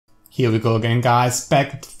Here we go again, guys,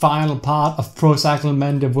 back at the final part of Football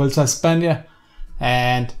Mangager Vuelta Espana,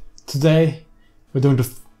 and today we're doing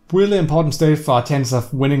the really important stage for our chance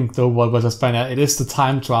of winning the Vuelta Espana. It is the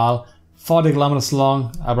time trial, 40 kilometers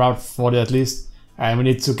long, around 40 at least, and we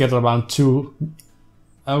need to get around 2,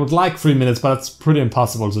 I would like 3 minutes, but it's pretty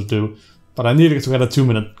impossible to do. But I need to get a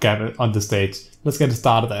 2-minute gap on the stage. Let's get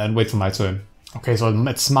started and wait for my turn. Okay, so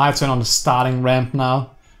it's my turn on the starting ramp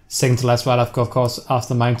now. Second to last rider, of course,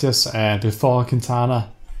 after Managers and before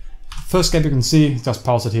Quintana. First gap you can see, just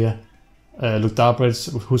pause it here. Luke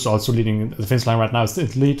Darbridge, who's also leading the finish line right now, is the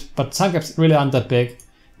lead. But time gaps really aren't that big.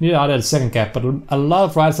 Neither are the second gap, but a lot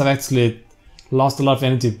of riders have actually lost a lot of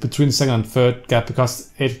energy between the second and third gap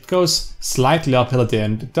because it goes slightly uphill at the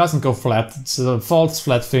end. It doesn't go flat, it's a false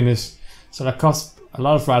flat finish. So that costs a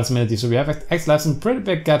lot of riders some energy. So we have actually have some pretty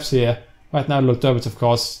big gaps here. Right now, Luke Darbridge, of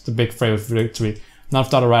course, the big favorite for victory. None of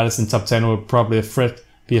the other riders in top 10 will probably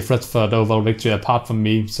be a threat for the overall victory apart from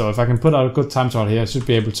me. So if I can put out a good time trial here, I should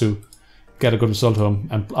be able to get a good result home.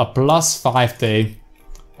 And a +5 day.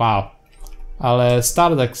 Wow. I'll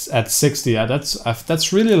start it at 60.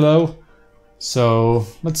 That's really low. So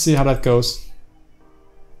let's see how that goes.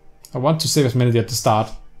 I want to save as many at the start.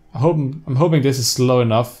 I'm hoping this is low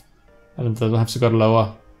enough. And I don't have to go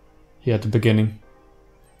lower here at the beginning.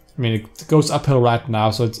 I mean, it goes uphill right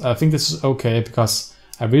now, so I think this is okay because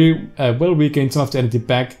I really will regain some of the energy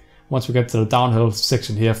back once we get to the downhill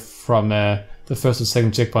section here from the first and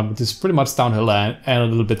second checkpoint, which is pretty much downhill and a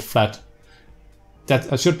little bit flat.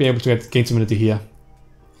 That I should be able to gain some energy here.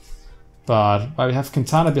 But we have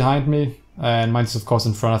Quintana behind me and mine is of course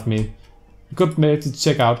in front of me. A good way to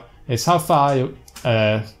check out is how far you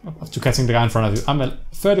to catching the guy in front of you. I'm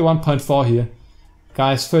at 31.4 here.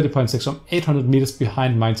 Guys, 30.6, so I'm 800 meters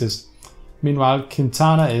behind Mantis. Meanwhile,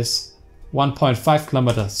 Quintana is 1.5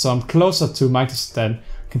 kilometers, so I'm closer to Mantis than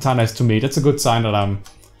Quintana is to me. That's a good sign that I'm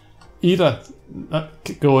either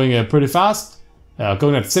going pretty fast,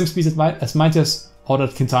 going at the same speed as Mantis, or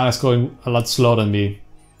that Quintana is going a lot slower than me.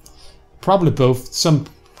 Probably both, some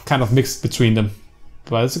kind of mix between them.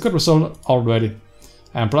 But it's a good result already.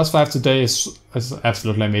 And +5 today is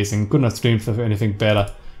absolutely amazing. Could not dream for anything better.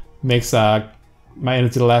 Makes my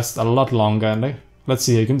energy last a lot longer. And let's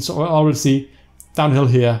see, you can already see downhill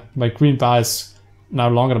here, my green bar is now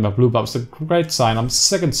longer than my blue bar. It's a great sign. I'm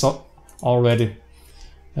second already.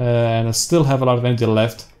 And I still have a lot of energy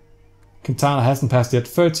left. Quintana hasn't passed yet,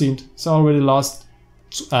 13th. It's already lost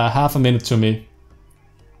half a minute to me.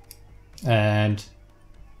 And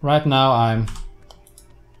right now I'm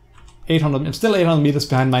still 800 meters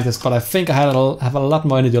behind Mantis, but I think I have a lot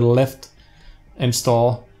more energy left in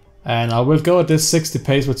store. And I will go at this 60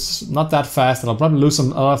 pace, which is not that fast, and I'll probably lose a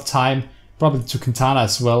lot of time, probably to Quintana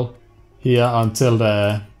as well, here until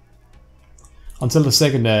the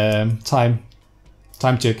second time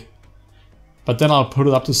check. But then I'll put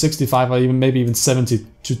it up to 65 or maybe even 70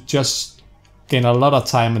 to just gain a lot of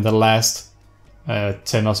time in the last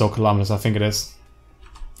 10 or so kilometers, I think it is.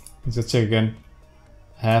 Let's just check again.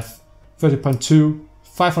 I have 30.2,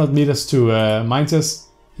 500 meters to Mantis.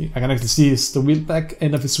 I can actually see the wheel back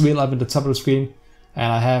end of his wheel up in the top of the screen,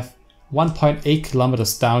 and I have 1.8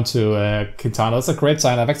 kilometers down to Quintana. That's a great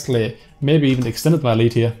sign. I've actually maybe even extended my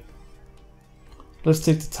lead here. Let's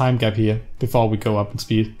take the time gap here before we go up in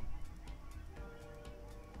speed.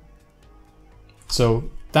 So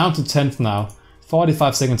down to 10th now,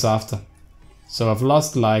 45 seconds after. So I've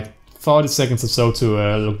lost like 40 seconds or so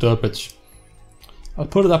to Luke Darbridge. I'll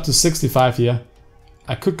put it up to 65 here.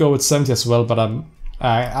 I could go with 70 as well, but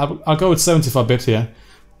I'll go with 70 for a bit here.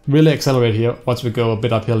 Really accelerate here once we go a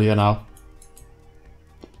bit uphill here now.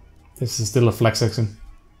 This is still a flat section.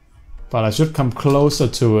 But I should come closer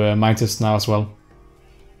to Mantis now as well.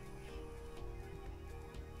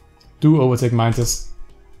 Do overtake Mantis.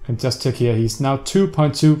 Can just check here. He's now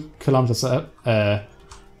 2.2 kilometers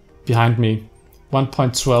behind me.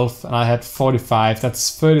 1.12 and I had 45.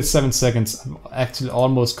 That's 37 seconds. I'm actually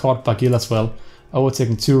almost caught Barguil as well.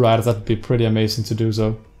 Overtaking 2 riders, that would be pretty amazing to do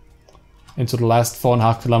so. Into the last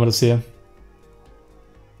 4.5 kilometers here.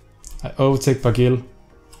 I overtake Barguil.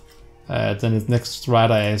 Then the next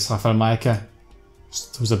rider is Rafael Maika,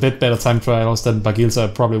 who's a bit better time trials than Barguil, so I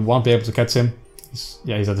probably won't be able to catch him. He's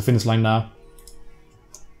at the finish line now.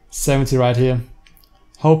 70 right here.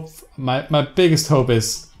 My biggest hope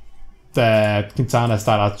is that Quintana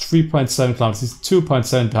started at 3.7 kilometers. He's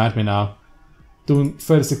 2.7 behind me now. Doing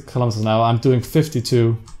 36 kilometers now. I'm doing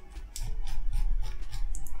 52.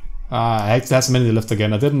 I actually have some energy left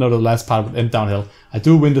again. I didn't know the last part would end downhill. I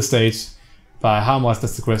do win the stage. By how much?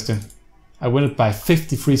 That's the question. I win it by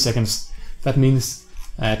 53 seconds. That means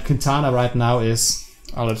Quintana right now is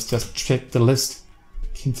Oh, let's just check the list.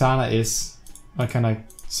 Quintana is... Why can't I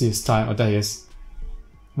see his time? Oh, there he is.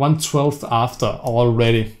 1/12 after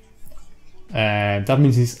already. And that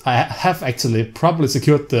means I have actually probably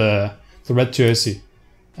secured the red jersey.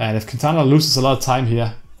 And if Quintana loses a lot of time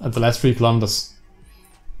here at the last 3 kilometers,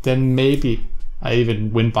 then maybe I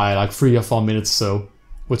even win by like 3 or 4 minutes, so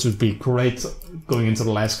which would be great going into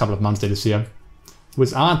the last couple of months this year,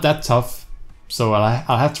 which aren't that tough. So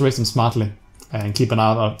I'll have to race them smartly and keep an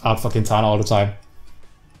eye out for Quintana all the time.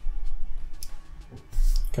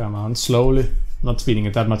 Come on, slowly, not speeding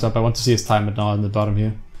it that much up. I want to see his time now on the bottom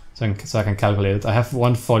here, so I can calculate it. I have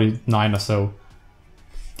 1:49 or so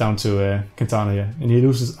down to Quintana here, and he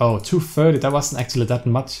loses 2:30. That wasn't actually that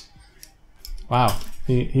much. Wow,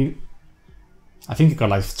 I think he got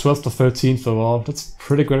like 12th or 13th overall. That's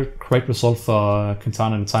pretty great result for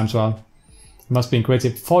Quintana in the time trial. It must be in great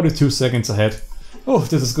shape. 42 seconds ahead. Oh,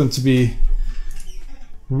 this is going to be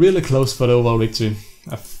really close for the overall victory.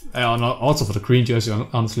 Also for the green jersey,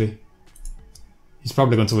 honestly. He's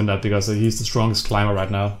probably going to win that because he's the strongest climber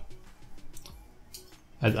right now.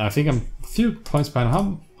 I think I'm a few points behind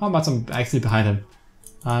him. How much I'm actually behind him?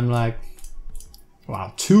 I'm like,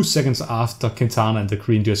 wow, 2 seconds after Quintana and the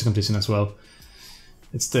green jersey competition as well.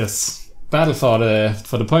 It's this battle for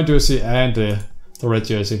the point jersey and the red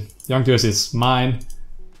jersey. Young jersey is mine.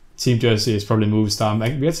 Team jersey is probably Movistar.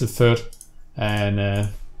 We had the third, and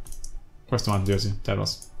where's the mountain jersey? That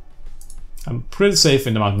was. I'm pretty safe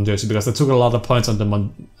in the mountain jersey because I took a lot of points on the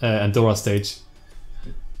Andorra stage.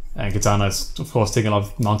 And Quintana is, of course, taking a lot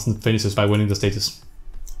of mountain finishes by winning the stages.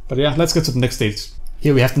 But yeah, let's get to the next stage.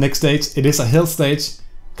 Here we have the next stage. It is a hill stage,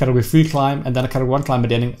 category 3 climb, and then a category 1 climb at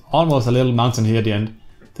the ending. Almost a little mountain here at the end.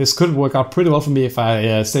 This could work out pretty well for me if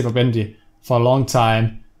I save up energy for a long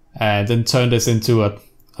time and then turn this into a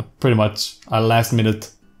pretty much a last minute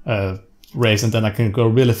race, and then I can go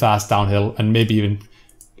really fast downhill and maybe even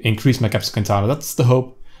increase my gap to Quintana. That's the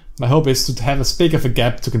hope. My hope is to have as big of a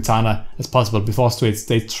gap to Quintana as possible before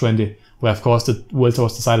stage 20, where of course the Vuelta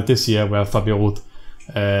was decided this year, where Fabio Ruth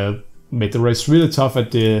made the race really tough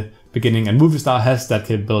at the beginning, and Movistar has that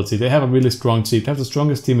capability. They have a really strong team. They have the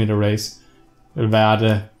strongest team in the race.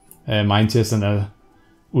 Vuelta, Maintes and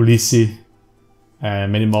Ulissi,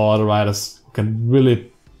 and many more other riders who can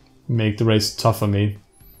really make the race tough for me.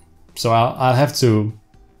 So I'll have to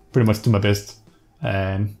pretty much do my best,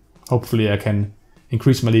 and hopefully I can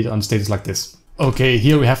increase my lead on stages like this. Okay,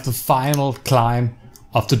 here we have the final climb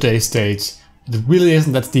of today's stage. It really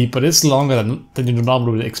isn't that steep, but it's longer than you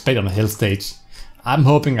normally expect on a hill stage. I'm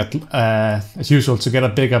hoping, as usual, to get a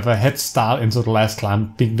bit of a head start into the last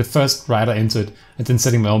climb, being the first rider into it, and then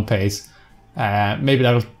setting my own pace.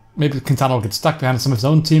 Maybe Quintana will get stuck behind some of his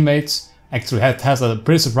own teammates. Actually, has a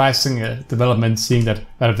pretty surprising development, seeing that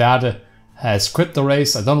Valverde has quit the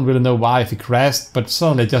race. I don't really know why, if he crashed, but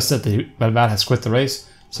suddenly just said that Valverde has quit the race,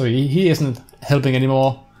 so he isn't helping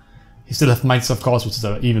anymore. He still has Mainz, of course, which is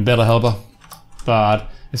an even better helper. But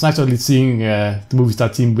it's nice to seeing the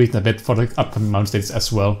Movistar team weaken a bit for the upcoming mountain stages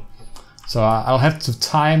as well. So I'll have to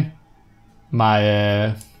time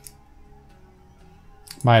my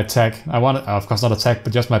my attack. I want, of course, not attack,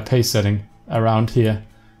 but just my pace setting around here,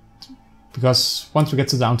 because once we get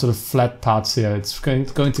down to the flat parts here, it's going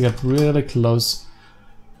to get really close.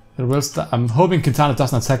 I'm hoping Quintana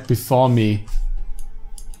doesn't attack before me.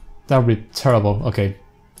 That would be terrible. Okay,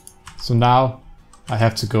 so now I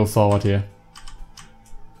have to go forward here.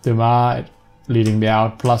 Demar leading me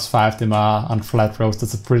out, +5 Demar on flat roads.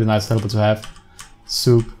 That's a pretty nice helper to have.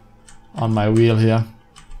 Soup on my wheel here.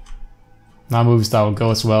 Now Movistar will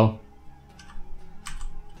go as well.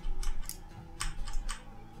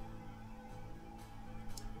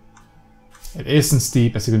 It isn't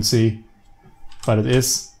steep, as you can see, but it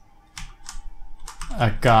is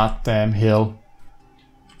a goddamn hill.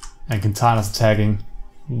 And Quintana's attacking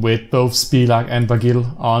with both Spilak and Bagil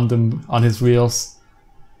on his wheels.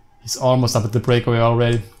 He's almost up at the breakaway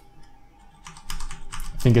already.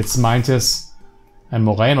 I think it's Maintes and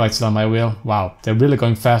Moreno actually on my wheel. Wow, they're really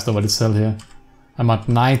going fast over this hill here. I'm at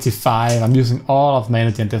 95, I'm using all of my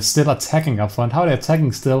energy and they're still attacking up front. How are they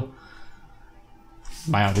attacking still?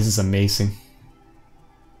 Wow, this is amazing.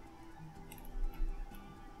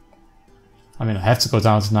 I mean, I have to go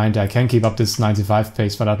down to 90. I can't keep up this 95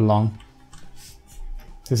 pace for that long.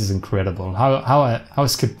 This is incredible. How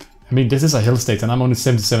is Skip? I mean, this is a hill state and I'm only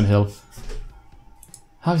 77 hill.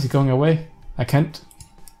 How is he going away? I can't.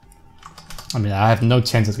 I mean, I have no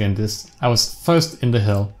chance of getting this. I was first in the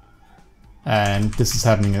hill. And this is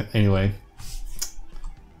happening anyway.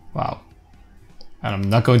 Wow. And I'm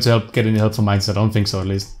not going to get any help from Mainz. I don't think so, at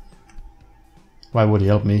least. Why would he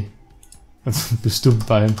help me? That's be stupid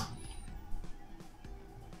by him.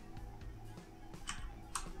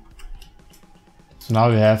 So now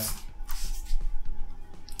we have...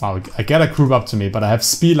 Wow, I get a group up to me, but I have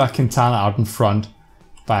speed like Quintana out in front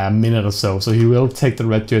by a minute or so. So he will take the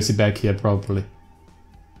red jersey back here probably.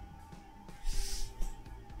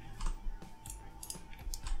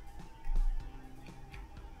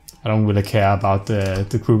 I don't really care about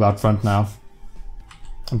the group out front now.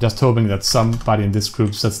 I'm just hoping that somebody in this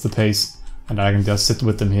group sets the pace and I can just sit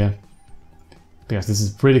with them here. Because this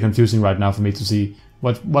is pretty confusing right now for me to see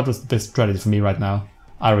what was the best strategy for me right now.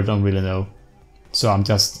 I don't really know. So I'm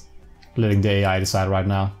just letting the AI decide right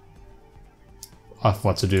now of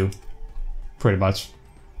what to do. Pretty much.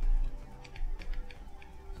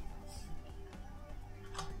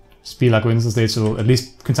 Speed like wins the stage, so at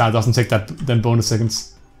least Quintana doesn't take them bonus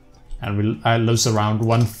seconds. And I lose around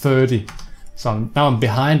 130. So now I'm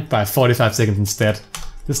behind by 45 seconds instead.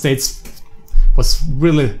 This stage was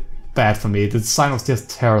really bad for me. The design was just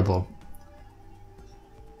terrible.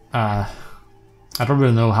 I don't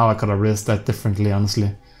really know how I could have risked that differently,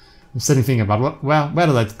 honestly. I'm sitting thinking about where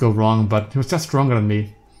did I go wrong, but he was just stronger than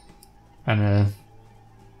me. And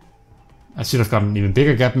I should have gotten an even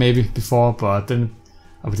bigger gap maybe before, but then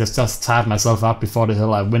I would just tired myself up before the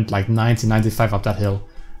hill. I went like 90-95 up that hill.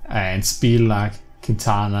 And speed like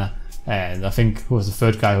Quintana, and I think who was the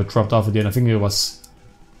third guy who dropped off again? I think it was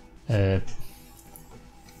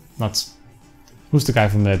not who's the guy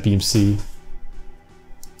from the BMC?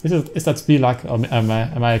 Is that speed like, or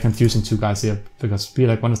am I confusing two guys here? Because speed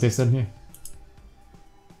like one is they in here.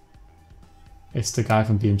 It's the guy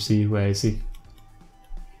from BMC. Where is he?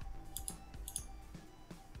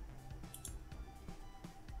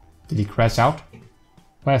 Did he crash out?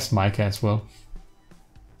 Where's Micah as well?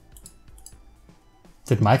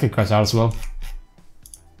 Did Micah crash out as well?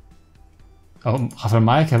 Oh, Rafael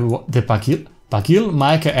Micah, did Bagil,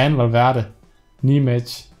 Micah and Valverde,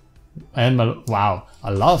 Nemec, and wow,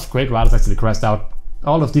 a lot of great riders actually crashed out.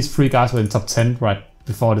 All of these three guys were in top 10 right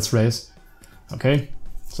before this race. Okay,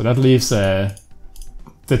 so that leaves the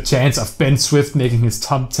chance of Ben Swift making his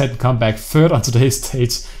top 10 comeback third on today's stage,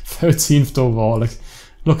 13th overall. Like,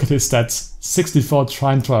 look at his stats: 64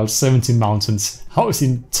 time trials, 17 mountains. How is he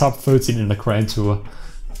in top 13 in the Grand Tour?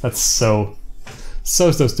 That's so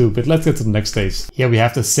stupid. Let's get to the next stage. Here we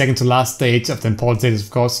have the second to last stage of the important stages, of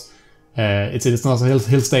course. It's not a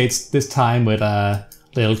hill stage this time with a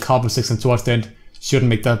little cobble section towards the end. Shouldn't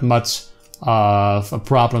make that much of a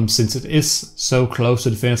problem since it is so close to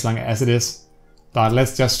the finish line as it is. But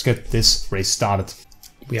let's just get this race started.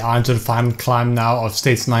 We are into the final climb now of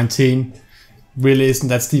stage 19. Really isn't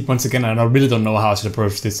that steep once again, and I really don't know how I should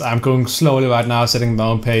approach this. I'm going slowly right now, setting my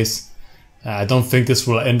own pace. I don't think this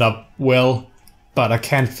will end up well, but I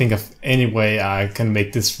can't think of any way I can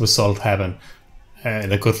make this result happen.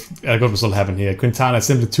 And a good result happen here. Quintana is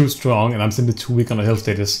simply too strong, and I'm simply too weak on the hill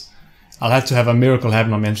stages. I'll have to have a miracle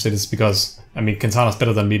happen on men's stages because, I mean, Quintana's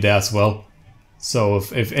better than me there as well. So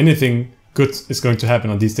if anything good is going to happen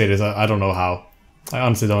on these stages, I don't know how. I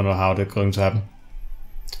honestly don't know how they're going to happen.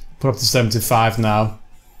 Put up to 75 now.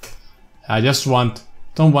 I just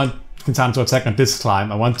don't want Quintana to attack on this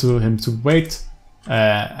climb. I want him to wait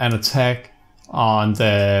and attack on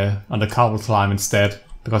the cobble climb instead,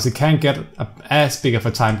 because he can't get as big of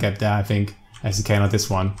a time gap there, I think, as he can on this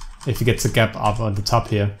one, if he gets a gap up on the top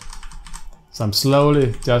here. So I'm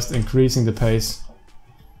slowly just increasing the pace,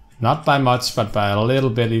 not by much, but by a little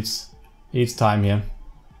bit each time here.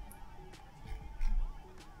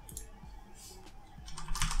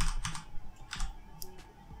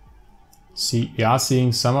 See, we are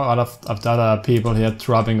seeing some of the other people here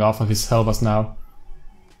dropping off of his helpers now.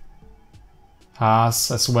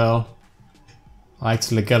 Haas as well. I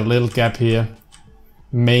actually get a little gap here,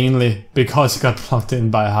 mainly because he got plugged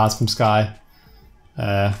in by Haas from Sky.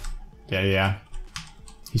 Yeah.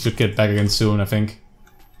 He should get back again soon, I think.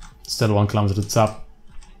 Still 1 kilometer to the top.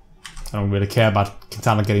 I don't really care about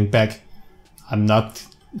Quintana getting back. I'm not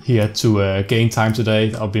here to gain time today.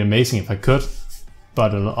 That would be amazing if I could,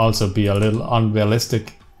 but it'll also be a little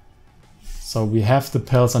unrealistic. So we have the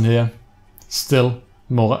Pels on here. Still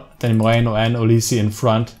Danny Moreno and Olisi in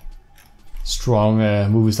front. Strong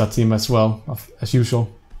Movistar team as well, as usual.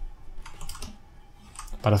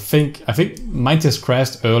 But I think mine just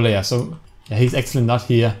crashed earlier, so yeah, he's actually not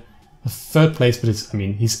here. The third place, but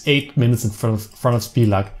he's 8 minutes in front of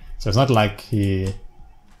Spilak, so it's not like he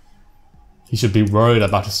should be worried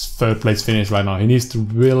about his third place finish right now. He needs to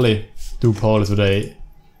really do poorly today.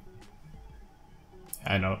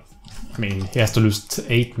 I know. I mean, he has to lose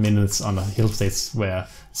 8 minutes on a hill stage where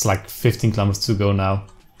it's like 15 kilometers to go now.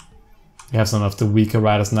 We have some of the weaker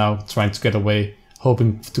riders now trying to get away,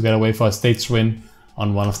 hoping to get away for a stage win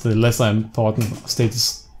on one of the lesser important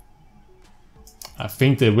stages. I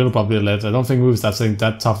think they will probably let. I don't think we will start setting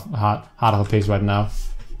that tough, hard of a pace right now.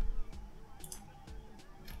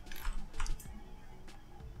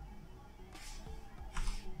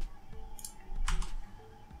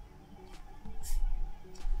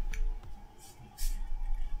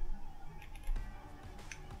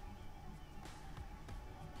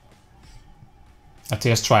 I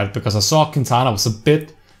just tried it because I saw Quintana was a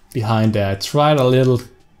bit behind there. I tried a little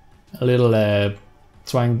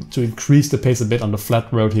trying to increase the pace a bit on the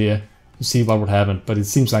flat road here to see what would happen, but it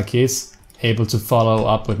seems like he is able to follow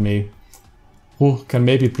up with me. Who can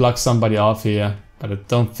maybe block somebody off here, but I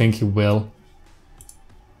don't think he will.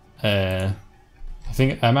 I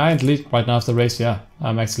think, am I in the lead right now after the race? Yeah,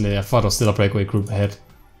 I'm actually, I thought I was still a breakaway group ahead.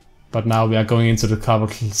 But now we are going into the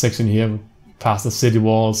covered section here, past the city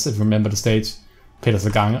walls, if you remember the stage. Peter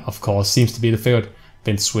Sagan, of course, seems to be the favorite.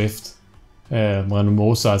 Ben Swift,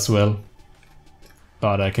 Mosa as well.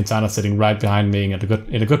 But Quintana sitting right behind me in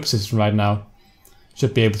a good position right now.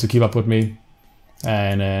 Should be able to keep up with me.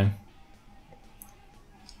 And I'm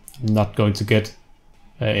not going to get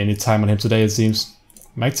any time on him today, it seems.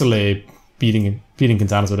 I'm actually beating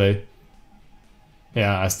Quintana today.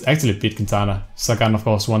 Yeah, I actually beat Quintana. Sagan, of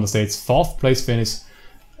course, won the stage. 4th place finish.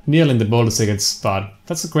 Nearly in the boulder tickets, but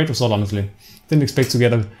that's a great result, honestly. Didn't expect to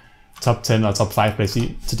get a top 10 or top 5 place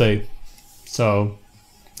today. So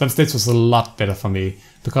that stage was a lot better for me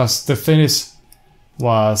because the finish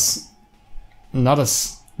was not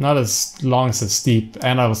as long as it's steep,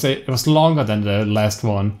 and I would say it was longer than the last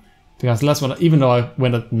one because the last one, even though I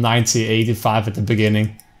went at 90, 85 at the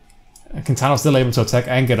beginning, Quintana was still able to attack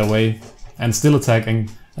and get away, and still attacking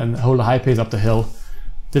and hold a high pace up the hill.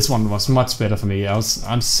 This one was much better for me.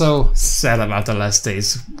 I'm so sad about the last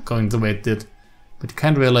days going the way it did, but I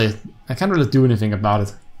can't really do anything about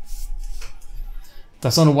it.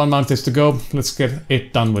 There's only one mountain stage to go. Let's get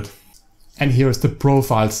it done with. And here is the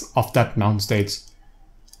profiles of that mountain stage.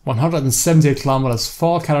 178 kilometers,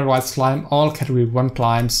 4 categorized climb, all category 1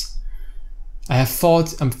 climbs. I'm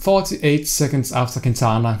 48 seconds after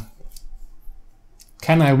Quintana.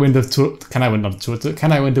 Can I win the Tour? Can I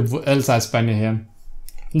win the Vuelta Espana here?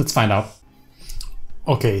 Let's find out.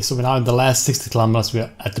 Okay, so we're now in the last 60 kilometers. We're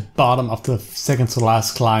at the bottom of the second to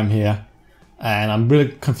last climb here. And I'm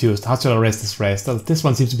really confused. How should I race this race? This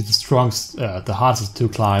one seems to be the strongest, the hardest of 2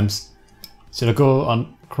 climbs. Should I go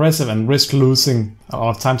on aggressive and risk losing a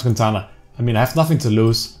lot of time to Quintana? I mean, I have nothing to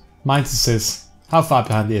lose. Mintis is, how far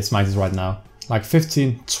behind is Mintis right now? Like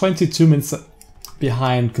 22 minutes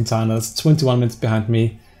behind Quintana. That's 21 minutes behind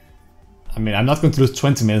me. I mean, I'm not going to lose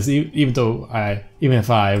 20 minutes, even if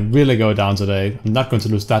I really go down today. I'm not going to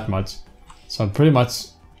lose that much. So I'm pretty much,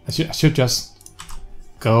 I should just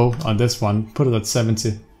go on this one, put it at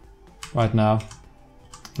 70 right now.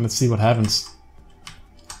 Let's see what happens.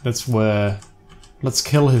 Let's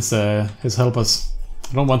kill his helpers.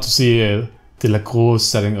 I don't want to see De La Cruz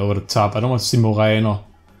setting over the top. I don't want to see Moreno.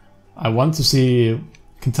 I want to see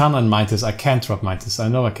Quintana and Mintis. I can't drop Mintis. I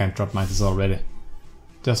know I can't drop Mintis already.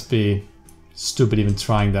 Just be stupid even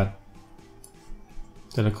trying that.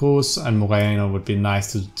 De La Cruz and Moreno would be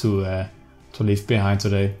nice to leave behind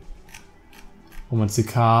today.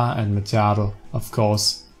 Romancicar and Machado, of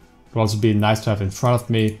course, would also be nice to have in front of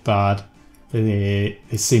me, but they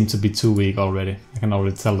seem to be too weak already. I can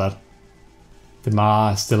already tell that.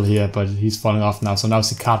 Demar is still here, but he's falling off now. So now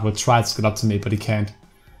Sicard will try to get up to me, but he can't.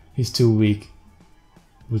 He's too weak.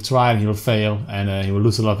 He'll try and he will fail, and he will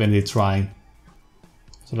lose a lot of energy trying.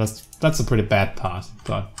 So that's a pretty bad part,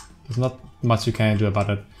 but there's not much you can do about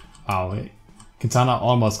it. Wow, Quintana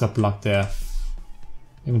almost got blocked there.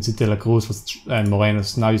 You can see De La Cruz and Moreno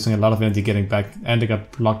is now using a lot of energy getting back, and they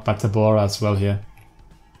got blocked by Tabora as well here.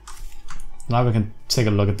 Now we can take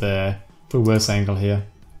a look at the reverse angle here.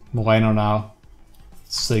 Moreno now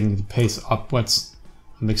seeing the pace upwards.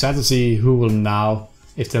 I'm excited to see who will now,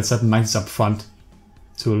 if they'll set Mintis up front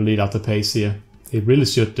to lead out the pace here. They really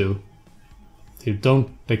should do.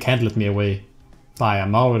 They can't let me away.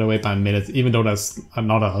 I'm already away by a minute, even though there's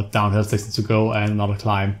another downhill section to go and another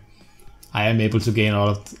climb. I am able to gain a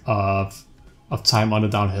lot of time on the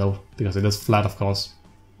downhill because it is flat, of course.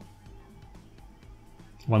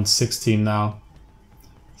 116 now.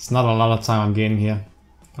 It's not a lot of time I'm gaining here,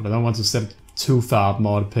 but I don't want to set too far up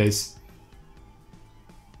more the pace.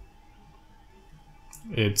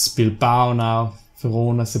 It's Bilbao now,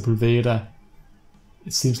 Verona, Sepulveda.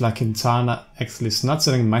 It seems like Quintana actually is not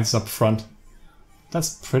setting Mintis up front.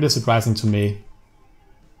 That's pretty surprising to me.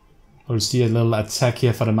 We'll see a little attack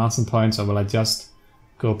here for the mountain points, or will I just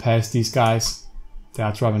go past these guys. They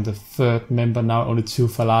are dropping the third member now, only 2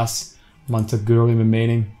 Falas. Montaguri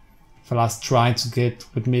remaining. Falas trying to get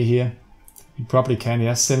with me here. He probably can, he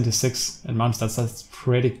has 76 and mounts, that's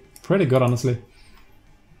pretty good honestly.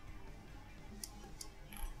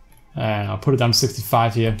 And I'll put it down to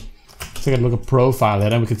 65 here. Take a look at profile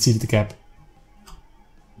here, then we can see the gap.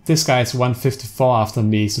 This guy is 154 after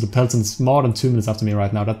me, so the Pelton's more than 2 minutes after me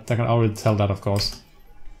right now. I can already tell that, of course.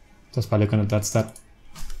 Just by looking at that stat.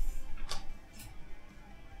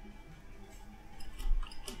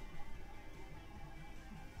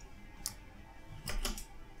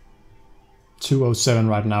 .207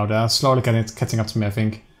 right now. They're slowly catching up to me, I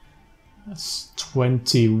think. That's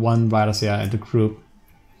 21 riders here in the group.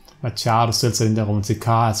 Machado is still sitting there on the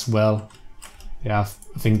car as well. Yeah,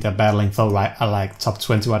 I think they're battling for like top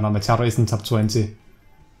 20 right now. Machado isn't top 20.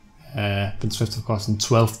 Ben Swift, of course, in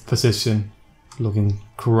 12th position. Looking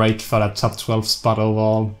great for that top 12 spot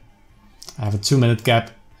overall. I have a 2-minute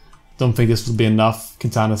gap. Don't think this will be enough.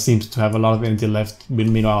 Quintana seems to have a lot of energy left.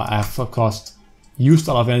 Meanwhile, I have, of course, used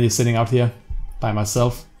a lot of energy sitting out here by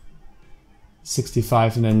myself.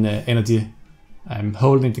 65 and then energy. I'm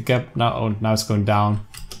holding the gap now. Oh, now it's going down.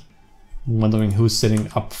 I'm wondering who's sitting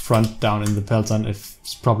up front down in the peloton. If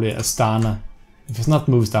it's probably Espana. If it's not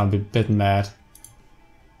moves down, I'll be a bit mad.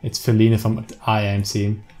 It's Fellini from the IAM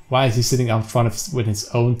team. Why is he sitting up front with his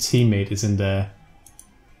own teammate is in the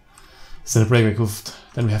breakaway group?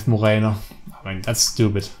 Then we have Moreno. I mean, that's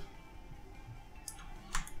stupid.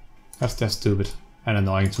 That's just stupid and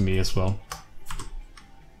annoying to me as well.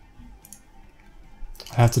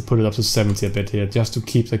 I have to put it up to 70 a bit here just to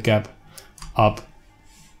keep the gap up.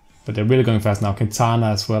 But they're really going fast now. Quintana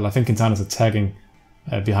as well. I think Quintana's attacking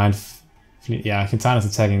behind. Yeah, Quintana's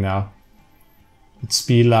attacking now. It's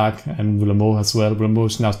Spilak and Vulamo as well.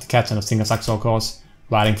 Vulamo's now the captain of TINKOFF, of course,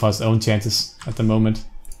 riding for his own chances at the moment.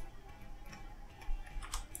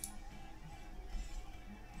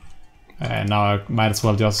 And now I might as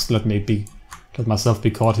well just let myself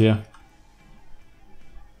be caught here.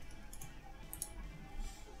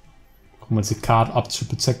 Comanche card up to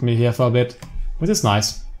protect me here for a bit, which is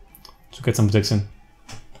nice to get some protection.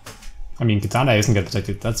 I mean, Quintana isn't get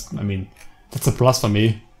protected. That's a plus for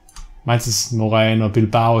me. Mine is Moreno,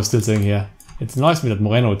 Bilbao is still sitting here. It annoys me that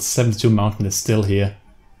Moreno with 72 mountain is still here,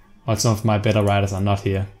 while some of my better riders are not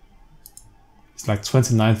here. It's like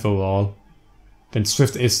 29th overall. Ben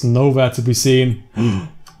Swift is nowhere to be seen.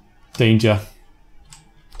 Danger.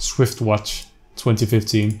 Swift Watch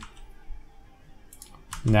 2015.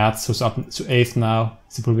 Nats who's up to 8th now.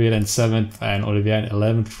 Sepulveda in 7th and Olivier in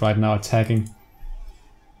 11th right now attacking.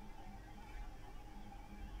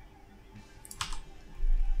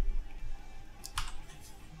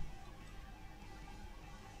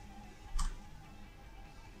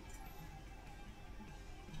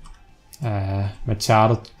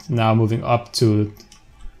 Machado now moving up to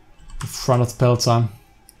the front of the peloton.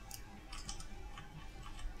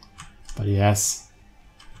 But he has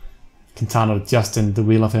Quintana just in the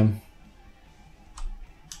wheel of him.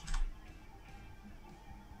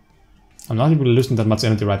 I'm not really losing that much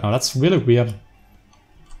energy right now. That's really weird.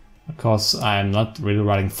 Because I'm not really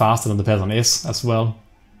riding faster than the peloton is as well.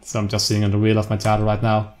 So I'm just sitting on the wheel of Machado right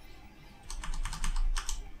now.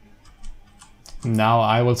 Now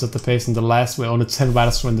I will set the pace in the last. We're only 10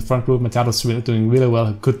 riders in the front group. Machado's really doing really well.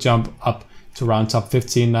 He could jump up to around top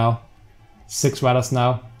 15 now. 6 riders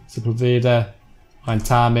now. Sepulveda,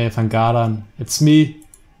 Rentame, Van Garderen. It's me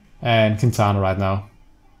and Quintana right now.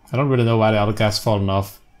 I don't really know why the other guys fallen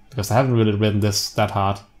off, because I haven't really ridden this that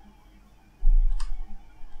hard.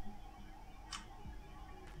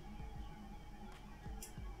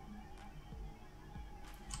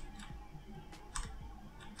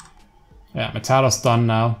 Yeah, Machado's done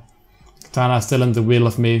now. Quintana is still in the wheel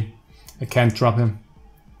of me. I can't drop him.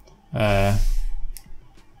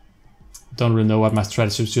 Don't really know what my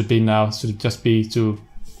strategy should be now. Should it just be to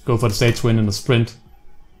go for the stage win in the sprint?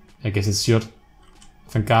 I guess it should.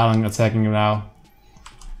 Van Garderen attacking him now.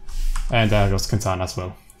 And there goes Quintana as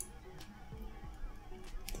well.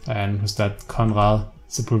 And who's that? Conrad,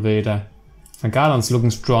 Sepulveda. Van Garden's looking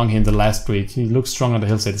strong here in the last break. He looks strong on the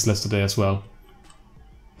hillside yesterday as well.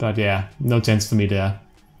 But yeah, no chance for me there.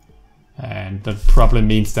 And that probably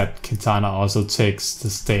means that Quintana also takes the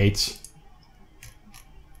stage.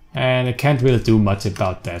 And I can't really do much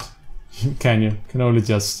about that. Can you? Can only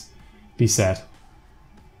just be sad.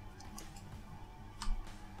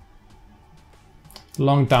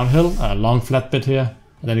 Long downhill, a long flat bit here.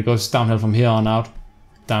 And then it goes downhill from here on out.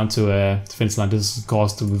 Down to the finish line. This is of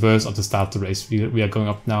course the reverse of the start of the race. We are going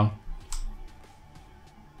up now.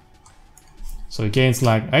 So So he gains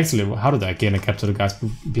like, actually, how did I gain a gap to the guys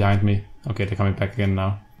behind me? Okay, they're coming back again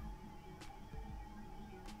now.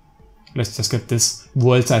 Let's just get this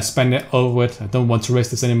Vuelta Espana over with. I don't want to race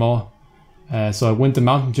this anymore. So I win the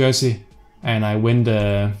mountain jersey and I win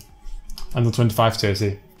the under 25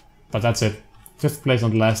 jersey. But that's it. 5th place on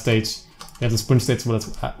the last stage. We have the sprint stage,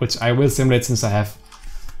 which I will simulate since I have.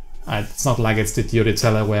 It's not like it's the Giro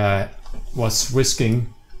d'Italia where I was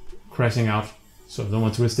risking crashing out. So I don't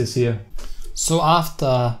want to risk this here. So after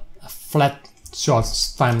a flat short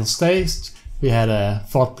final stage, we had a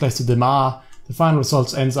 4th place to Demar. The final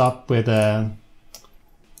results ends up with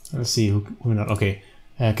let's see who not. Okay,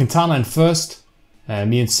 Quintana in 1st,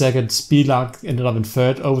 me in 2nd. Speedlark ended up in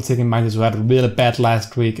 3rd, overtaking Magnus, who had a really bad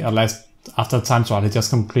last week. After the time trial, he just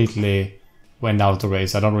completely went out of the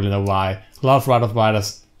race. I don't really know why. A lot of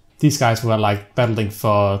riders, these guys were like battling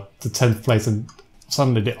for the 10th place, and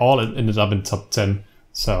suddenly they all ended up in top 10.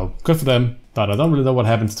 So good for them. But I don't really know what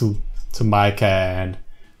happens to Mike and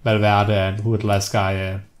Valverde and who was the last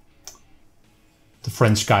guy. The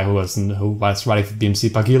French guy who was riding for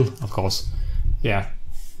BMC, Bagil, of course. Yeah.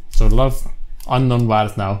 So a lot of unknown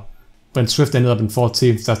riders now. When Swift ended up in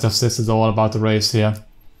 14th, that just says it's all about the race here.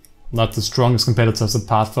 Not the strongest competitors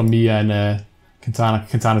apart from me and Quintana.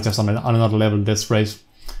 Quintana just on another level in this race.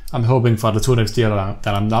 I'm hoping for the Tour next year that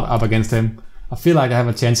I'm not up against him. I feel like I have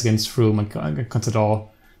a chance against Froome and Contador,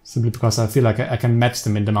 simply because I feel like I can match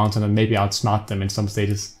them in the mountain and maybe outsmart them in some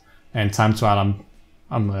stages. And time trial,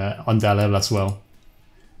 I'm on their level as well.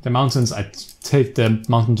 The mountains, I take the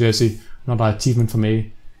mountain jersey, another achievement for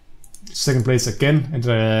me. 2nd place again in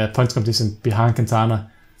the points competition behind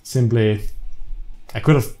Quintana. Simply, I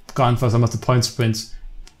could have gone for some of the point sprints,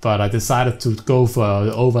 but I decided to go for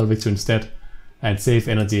the overall victory instead and save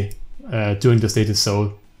energy during the stages.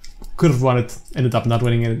 So could have won it, ended up not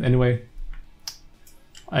winning it anyway.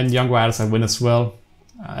 And Young Riders I win as well,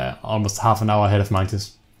 almost half an hour ahead of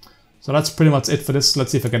Magnus. So that's pretty much it for this.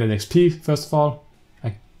 Let's see if I get an XP first of all.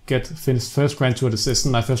 Finished 1st Grand Tour. This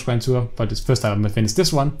isn't my 1st Grand Tour, but it's first time I'm gonna finish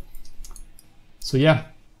this one. So yeah,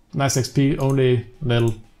 nice XP, only a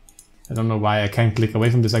little. I don't know why I can't click away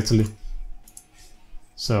from this actually.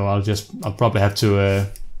 So I'll probably have to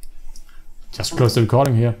just close the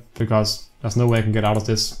recording here because there's no way I can get out of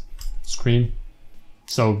this screen.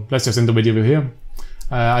 So let's just end the video here.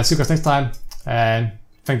 I'll see you guys next time, and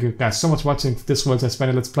thank you guys so much for watching this Vuelta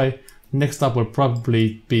Espana Let's Play. Next up will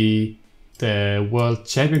probably be the World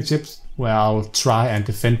Championships, where I'll try and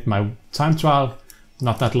defend my time trial,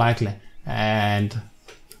 not that likely, and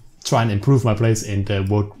try and improve my place in the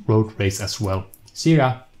road race as well. See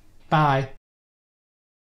ya, bye!